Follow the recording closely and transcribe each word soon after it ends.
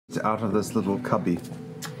out of this little cubby.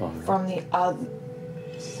 From the other.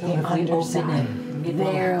 So if we open it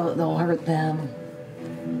there, they'll hurt them.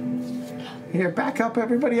 Here, back up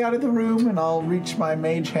everybody out of the room, and I'll reach my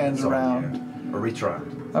mage hands around. A reach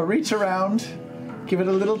around. A reach around. Give it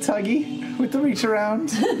a little tuggy with the reach around.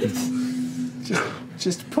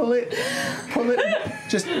 just pull it.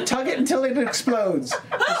 Just tug it until it explodes.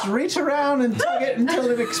 Just reach around and tug it until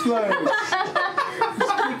it explodes.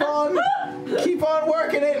 Just keep on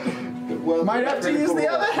working it. Well, might have to use the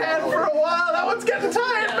other hand for a while. That one's getting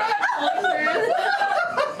tired, man.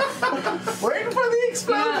 Waiting for the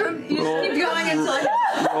explosion. You just keep going until it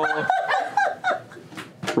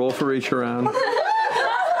Roll for reach around.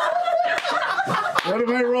 What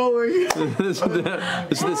am I rolling? this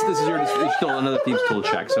is your still another thieves tool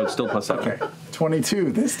check, so it's still +7. Okay,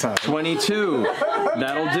 22 this time. 22.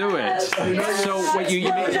 That'll do it. So what you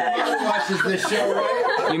watches this show,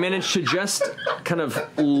 right? You managed to just kind of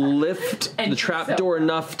lift the trapdoor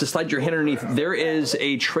enough to slide your hand underneath. There is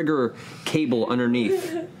a trigger cable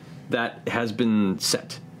underneath that has been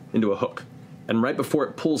set into a hook. And right before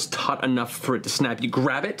it pulls taut enough for it to snap, you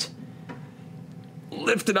grab it,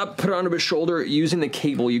 lift it up, put it onto his shoulder. Using the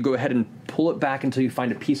cable, you go ahead and pull it back until you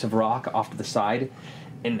find a piece of rock off to the side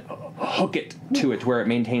and hook it to it where it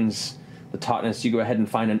maintains the tautness. You go ahead and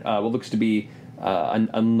find what looks to be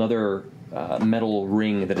another metal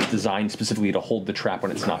ring that is designed specifically to hold the trap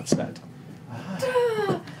when it's not set.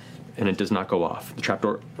 And it does not go off. The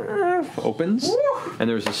trapdoor opens, and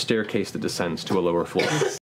there's a staircase that descends to a lower floor.